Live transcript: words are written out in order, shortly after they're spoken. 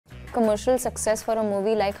commercial success for a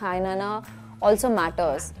movie like Hi Nana also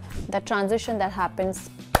matters. That transition that happens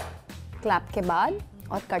clap ke baad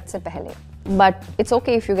or cut se pehle. But it's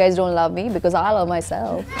okay if you guys don't love me because I love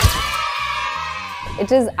myself.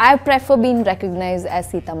 I prefer being recognized as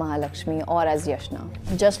Sita Mahalakshmi or as Yashna.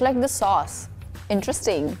 Just like the sauce.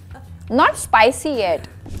 Interesting. Not spicy yet.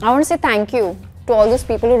 I want to say thank you to all those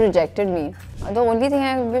people who rejected me. The only thing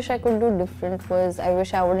I wish I could do different was I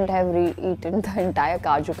wish I wouldn't have eaten the entire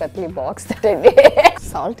Kaju Katli box that I did.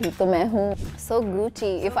 Salty to main hu. So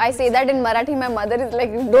Gucci. If I say that in Marathi, my mother is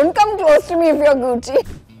like, don't come close to me if you're Gucci.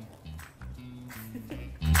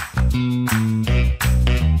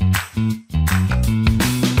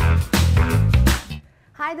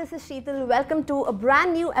 Hi, this is Sheetal. Welcome to a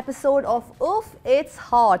brand new episode of Oof, It's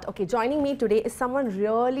Hot. Okay, joining me today is someone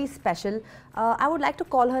really special. I would like to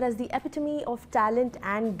call her as the epitome of talent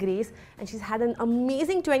and grace. And she's had an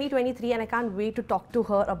amazing 2023 and I can't wait to talk to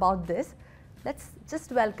her about this. Let's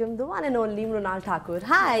just welcome the one and only Mrunal Thakur.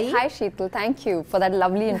 Hi. Hi Sheetal, thank you for that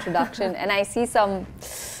lovely introduction. And I see some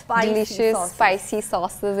delicious spicy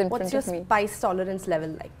sauces in front of me. What's your spice tolerance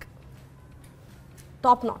level like?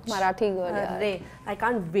 Top notch. Marathi girl. I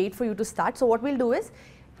can't wait for you to start. So what we'll do is,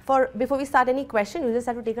 before we start any question, you just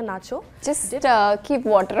have to take a nacho. Just keep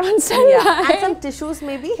water on standby. Yeah, and some tissues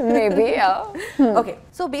maybe. Maybe, yeah. Okay,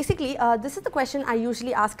 so basically, this is the question I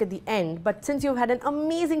usually ask at the end. But since you've had an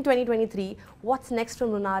amazing 2023, what's next for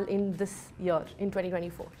Mrunal in this year, in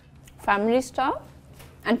 2024? Family Star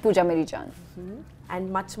and Pooja Meri Jaan.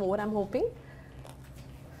 And much more, I'm hoping.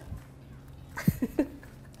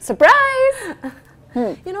 Surprise!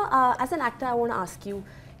 You know, as an actor, I want to ask you,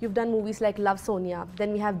 you've done movies like Love Sonia,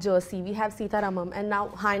 then we have Jersey, we have Sita Ramam, and now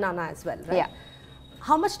Hi Nana as well, right? Yeah.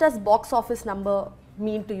 How much does box office number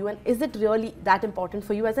mean to you, and is it really that important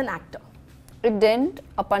for you as an actor? It didn't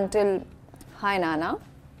up until Hi Nana,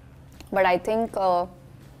 but I think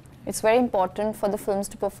it's very important for the films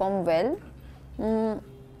to perform well.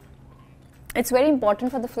 It's very important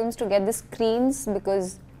for the films to get the screens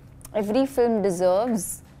because every film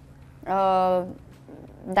deserves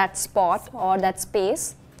that spot or that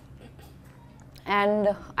space,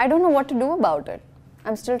 and I don't know what to do about it.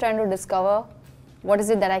 I'm still trying to discover what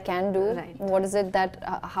is it that I can do, what is it that,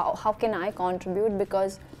 how can I contribute,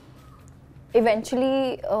 because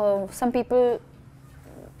eventually some people,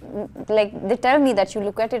 like, they tell me that you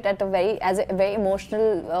look at it at as a very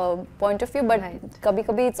emotional point of view, but kabhi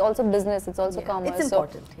kabhi it's also business, it's also commerce. It's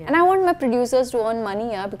important. And I want my producers to earn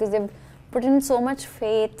money, because they've put in so much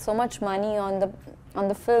faith, so much money on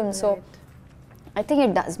the film, so I think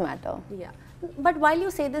it does matter. Yeah, but while you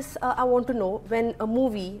say this, I want to know, when a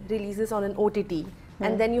movie releases on an OTT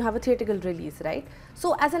and then you have a theatrical release, right?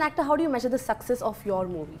 So as an actor, how do you measure the success of your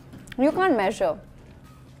movie? You can't measure.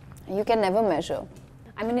 You can never measure.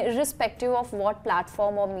 I mean, irrespective of what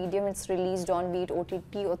platform or medium it's released on, be it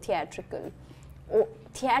OTT or theatrical.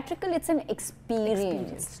 Theatrical, it's an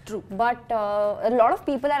experience. True. But a lot of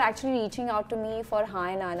people are actually reaching out to me for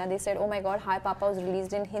Hi Nana. They said, oh my god, Hi Papa was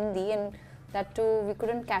released in Hindi, and that too, we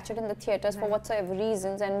couldn't catch it in the theatres for whatsoever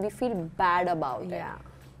reasons, and we feel bad about it.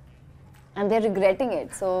 And they're regretting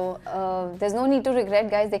it. So there's no need to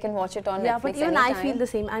regret, guys. They can watch it on Netflix. Yeah, but even anytime. I feel the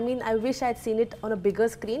same. I mean, I wish I'd seen it on a bigger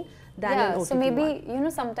screen than an OTT so maybe, one. you know,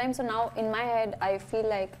 sometimes, so now in my head, I feel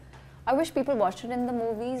like I wish people watched it in the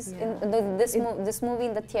movies, in this movie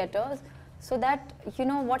in the theaters, so that, you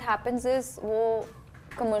know, what happens is,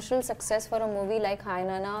 commercial success for a movie like Hi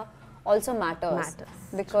Nana also matters.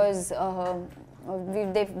 Because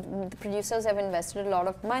the producers have invested a lot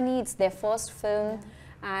of money, it's their first film,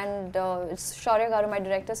 and it's Shaurya Garu, my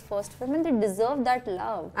director's first film, and they deserve that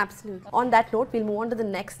love. Absolutely. On that note, we'll move on to the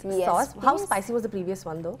next sauce. How spicy was the previous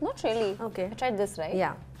one though? Not really. Okay. I tried this, right?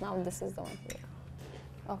 Yeah. Now this is the one. Yeah.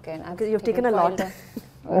 Okay. Because you've taken a lot.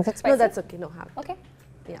 Is it spicy? No, that's okay. No, have it. Okay.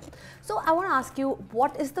 Yeah. So I want to ask you,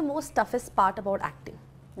 what is the most toughest part about acting?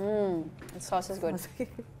 The sauce is good.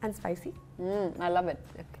 And spicy? I love it.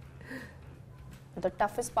 Okay. The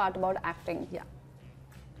toughest part about acting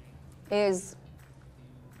is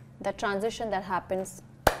the transition that happens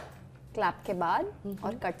clap ke baad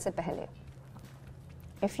or cut se pehle.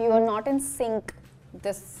 If you are not in sync,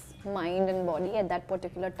 this mind and body at that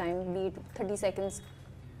particular time, be it 30 seconds,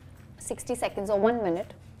 60 seconds or 1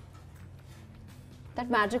 minute,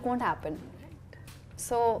 that magic won't happen.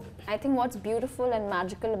 So I think what's beautiful and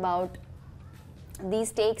magical about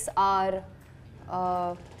these takes are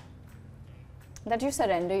that you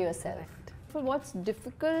surrender yourself. For what's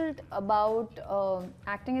difficult about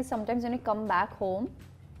acting is sometimes when you come back home,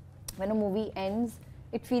 when a movie ends,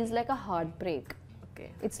 it feels like a heartbreak.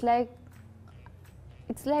 Okay. It's like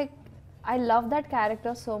I love that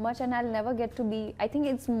character so much, and I'll never get to be. I think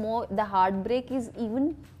it's more, the heartbreak is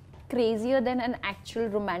even crazier than an actual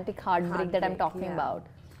romantic heartbreak that I'm talking about.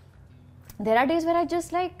 There are days where I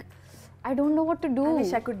just like, I don't know what to do. I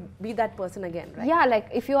wish I could be that person again, right? Yeah, like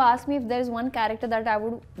if you ask me if there is one character that I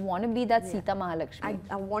would want to be, that's Sita Mahalakshmi.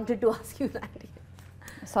 I wanted to ask you that.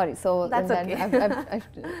 Sorry, so that's okay.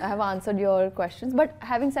 I have answered your questions. But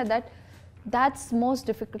having said that, that's most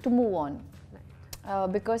difficult to move on.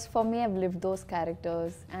 Because for me, I've lived those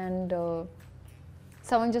characters, and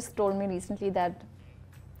someone just told me recently that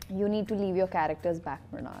you need to leave your characters back,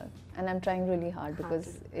 Mrunal. And I'm trying really hard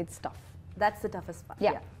because it's tough. That's the toughest part.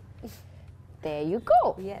 Yeah. There you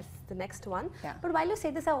go. Yes, the next one. Yeah. But while you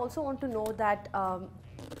say this, I also want to know that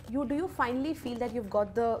do you finally feel that you've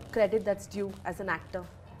got the credit that's due as an actor?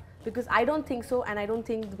 Because I don't think so, and I don't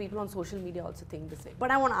think the people on social media also think this way.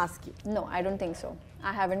 But I want to ask you. No, I don't think so.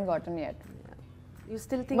 I haven't gotten yet. You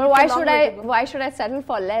still think? But why should I settle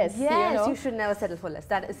for less? Yes, you should never settle for less.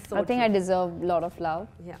 That is so I think true. I deserve a lot of love.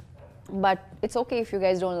 Yeah. But it's okay if you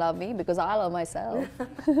guys don't love me, because I love myself.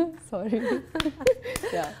 Sorry.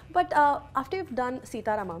 Yeah. But after you've done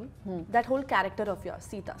Sita Ramam, that whole character of yours,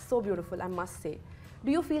 Sita, so beautiful, I must say.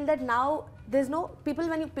 Do you feel that now there's no people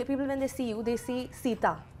when they see you, they see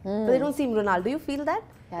Sita, but they don't see Mrunal? Do you feel that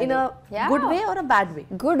in a good way or a bad way?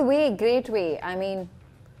 Good way, great way. I mean,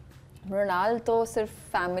 Mrunal तो सिर्फ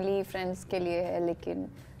family friends के लिए है, लेकिन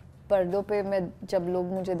पर्दों पे मैं जब लोग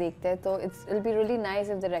मुझे देखते हैं तो it'll be really nice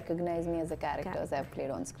if they recognize me as the characters I've played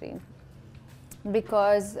on screen,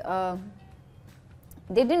 because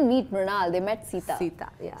they didn't meet Mrunal, they met Sita. Sita,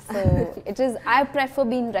 yeah. So I prefer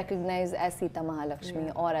being recognized as Sita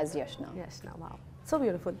Mahalakshmi or as Yashna. Yashna, wow. So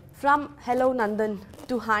beautiful. From Hello Nandan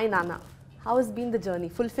to Hi Nana, how has been the journey?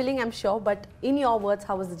 Fulfilling, I'm sure, but in your words,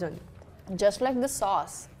 how was the journey? Just like the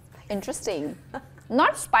sauce. Interesting.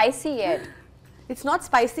 Not spicy yet. It's not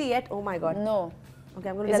spicy yet? Oh my god. No. Okay,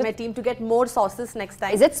 I'm going to tell my team to get more sauces next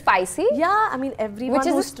time. Is it spicy? Yeah, I mean everyone Which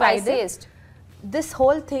is who's the tried spiciest? This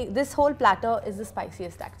whole platter is the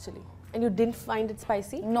spiciest actually. And you didn't find it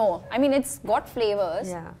spicy? No. I mean, it's got flavors.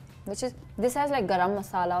 Yeah. This has like garam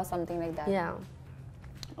masala or something like that. Yeah.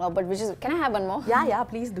 Can I have one more? Yeah,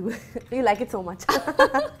 please do. You like it so much.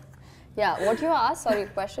 Yeah, what you asked, sorry,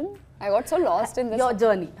 question? I got so lost in this. Your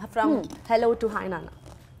journey from Hello to Hi Nana.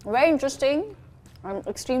 Very interesting. I'm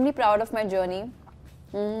extremely proud of my journey.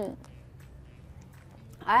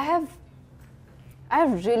 I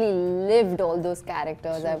have really lived all those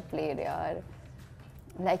characters I've played here.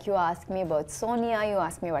 Like you asked me about Sonia, you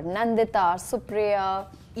asked me about Nandita, Supriya.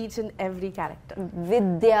 Each and every character.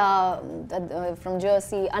 Vidya from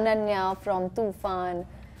Jersey, Ananya from Tufan,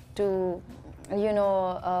 to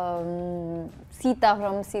Sita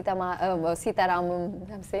from Sita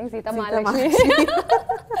Ramam. I'm saying Sita Mahalakshmi.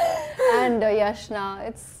 And Yashna.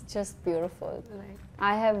 It's just beautiful. Right.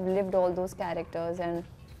 I have lived all those characters, and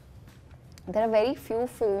there are very few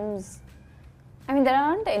films. I mean, there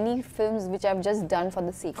aren't any films which I've just done for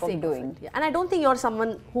the sake of doing. Yeah. And I don't think you're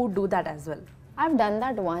someone who do that as well. I've done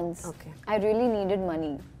that once. Okay. I really needed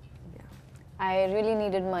money. Yeah. I really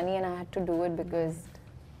needed money, and I had to do it because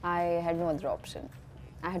I had no other option.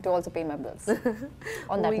 I had to also pay my bills.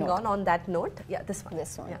 Moving on that note, yeah, this one.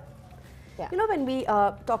 Yeah. You know, when we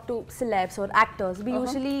talk to celebs or actors, we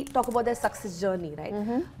usually talk about their success journey, right?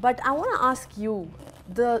 But I want to ask you,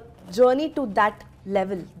 the journey to that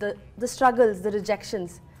level, the struggles, the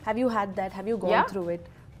rejections, have you had that? Have you gone through it?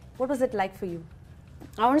 What was it like for you?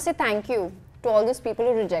 I want to say thank you to all those people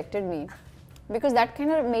who rejected me, because that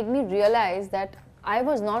kind of made me realize that I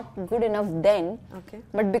was not good enough then,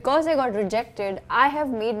 but because I got rejected, I have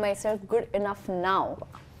made myself good enough now.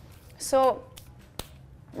 So,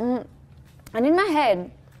 and in my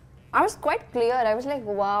head, I was quite clear. I was like,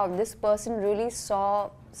 wow, this person really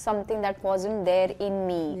saw something that wasn't there in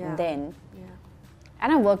me then. Yeah.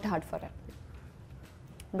 And I worked hard for it.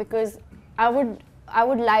 Because I would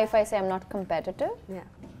lie if I say I'm not competitive. Yeah.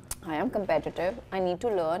 I am competitive. I need to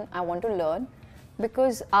learn. I want to learn.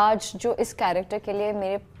 Because आज जो इस character के लिए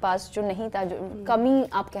मेरे पास जो नहीं था, जो कमी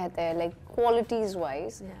आप कहते हैं, like qualities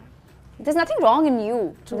wise, there's nothing wrong in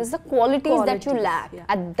you. There's the qualities that you lack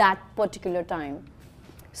at that particular time.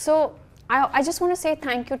 So I just want to say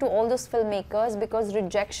thank you to all those filmmakers, because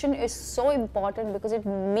rejection is so important, because it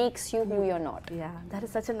makes you who you're not. Yeah, that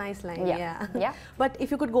is such a nice line. Yeah. But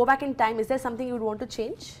if you could go back in time, is there something you would want to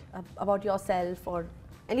change about yourself, or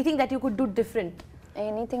anything that you could do different?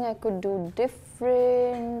 Anything I could do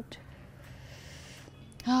different?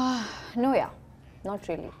 No, not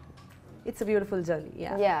really. It's a beautiful journey,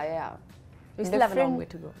 Yeah. We still have a long way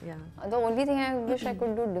to go. Yeah. The only thing I wish I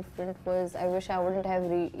could do different was I wish I wouldn't have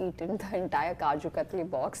eaten the entire Kaju Katli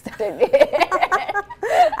box that I did.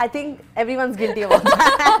 I think everyone's guilty about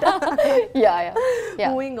that. Yeah.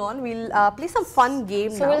 Moving on, we'll play some fun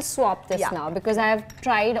game now. So we'll swap this now because I have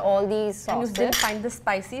tried all these sauces. And you didn't find this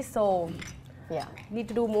spicy, so yeah, need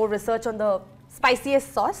to do more research on the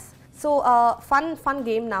spiciest sauce. So fun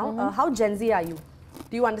game now. How Gen Z are you?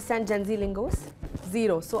 Do you understand Gen Z lingos?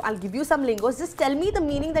 Zero. So I'll give you some lingos. Just tell me the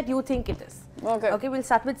meaning that you think it is. Okay. Okay, we'll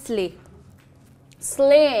start with slay.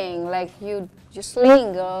 Slaying, like you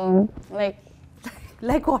slaying, like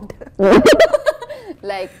Like what?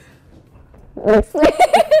 like slay.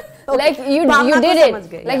 Like you did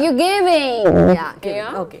it. Like you giving. Yeah.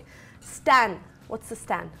 Giving. Okay. Stan. What's a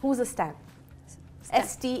stan? Who's a stan?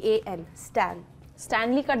 S-T-A-N. Stan.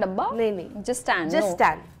 Stanley ka dabba? No. Just Stan. Just no.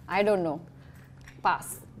 Stan. I don't know.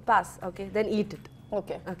 Pass. Pass. Okay. Then eat it.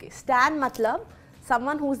 Okay. Okay. Stan matlab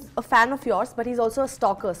someone who's a fan of yours, but he's also a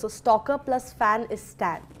stalker. So stalker plus fan is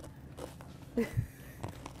Stan.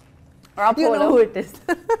 You know who it is.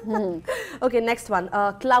 Okay. Next one.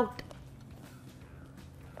 Clout.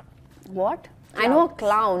 What? I know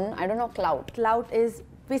clown. I don't know clout. Clout is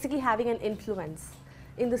basically having an influence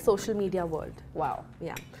in the social media world. Wow.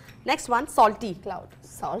 Yeah. Next one. Salty. Clout.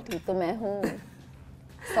 Salty तो मैं हूँ.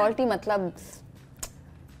 Salty मतलब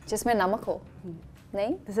जिसमें नमक हो.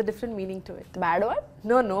 नहीं? There's a different meaning to it. Bad one?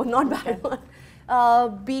 No, not bad one.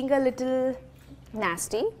 Being a little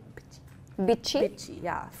nasty. Bitchy.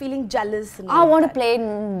 Yeah. Feeling jealous. And I want to play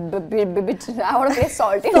bitch. I want to play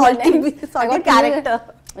salty. Salty character.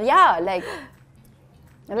 Yeah,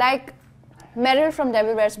 like Meryl from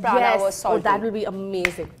Devil Wears Prada was salty. Oh, that will be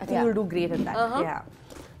amazing. I think you'll do great at that.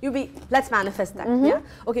 Yeah. Let's manifest that. Yeah.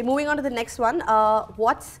 Okay, moving on to the next one.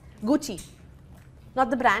 What's Gucci? Not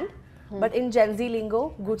the brand, but in Gen Z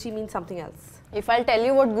lingo, Gucci means something else. If I'll tell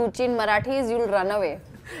you what Gucci in Marathi is, you'll run away.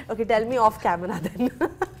 Okay, tell me off camera then.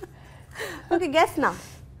 Okay, guess now.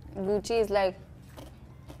 Gucci is like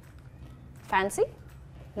fancy?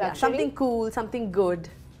 Yeah, something cool, something good.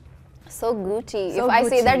 So Gucci. So if I Gucci,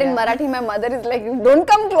 say that in Marathi, my mother is like, don't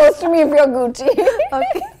come close to me if you're Gucci.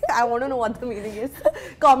 Okay, I want to know what the meaning is.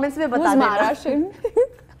 Comments mein bata dena. Maharashtrian?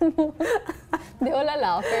 They all are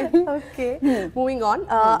laughing. Okay, moving on.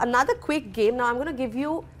 Another quick game. Now I'm going to give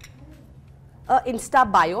you an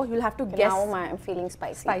Insta bio. You'll have to guess. Now I'm feeling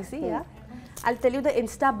spicy. Spicy, yeah. I'll tell you the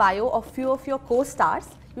Insta bio of few of your co-stars.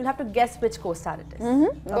 You'll have to guess which co-star it is.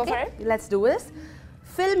 Okay? Go for it. Let's do this.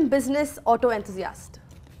 Film business auto enthusiast.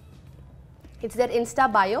 It's their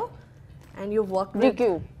Insta bio, and you've worked with.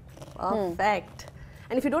 DQ. Perfect.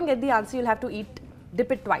 And if you don't get the answer, you'll have to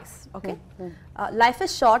dip it twice. Okay. Life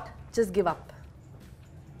is short. Just give up.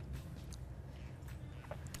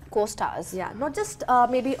 Co-stars. Yeah, not just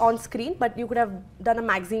maybe on screen, but you could have done a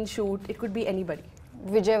magazine shoot. It could be anybody.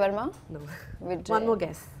 Vijay Verma? No. Vijay. One more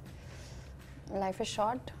guess. Life is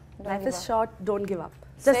short. Life is short. Don't give up.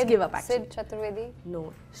 Just give up. Actually. Sid Chaturvedi?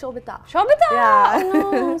 No. Shobita. Shobita. Yeah.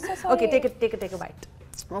 Oh, no, I'm so sorry. Okay, take a bite.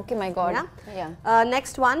 Okay, my God. Yeah.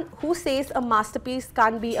 Next one. Who says a masterpiece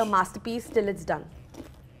can't be a masterpiece till it's done?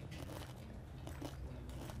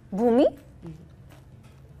 Bhumi?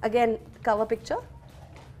 Again, cover picture.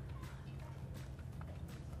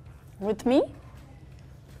 With me?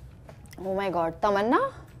 Oh my God.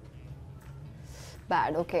 Tamanna?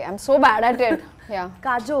 Bad. Okay, I'm so bad at it. Yeah.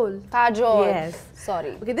 Kajol. Yes.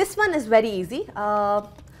 Sorry. Okay, this one is very easy.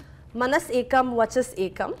 Manas ekam, vachas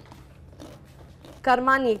ekam.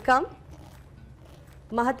 Karman ekam.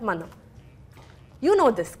 Mahatmanam. You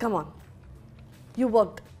know this, come on. You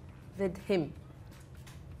worked with him.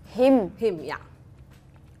 Him, yeah.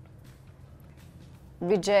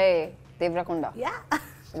 Vijay Devrakonda. Yeah.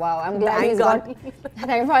 Wow, I'm glad he's got.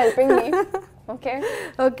 Thanks for helping me. Okay.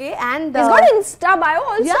 Okay, and he's got Insta bio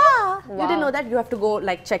also. Yeah. Wow. You didn't know that? You have to go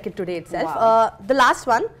check it today itself. Wow. The last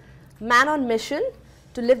one, man on mission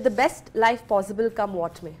to live the best life possible, come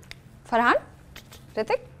what may. Farhan,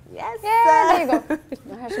 Ritik. Yes. Yeah, there you go.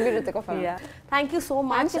 I should be Ritik or Farhan. Yeah. Thank you so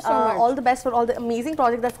much. Thank you so much. All the best for all the amazing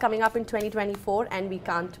project that's coming up in 2024, and we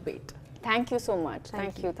can't wait. Thank you so much.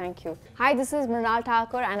 Thank you. Hi, this is Mrunal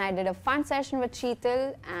Thakur, and I did a fun session with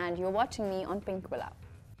Sheetal, and you're watching me on Pinkvilla.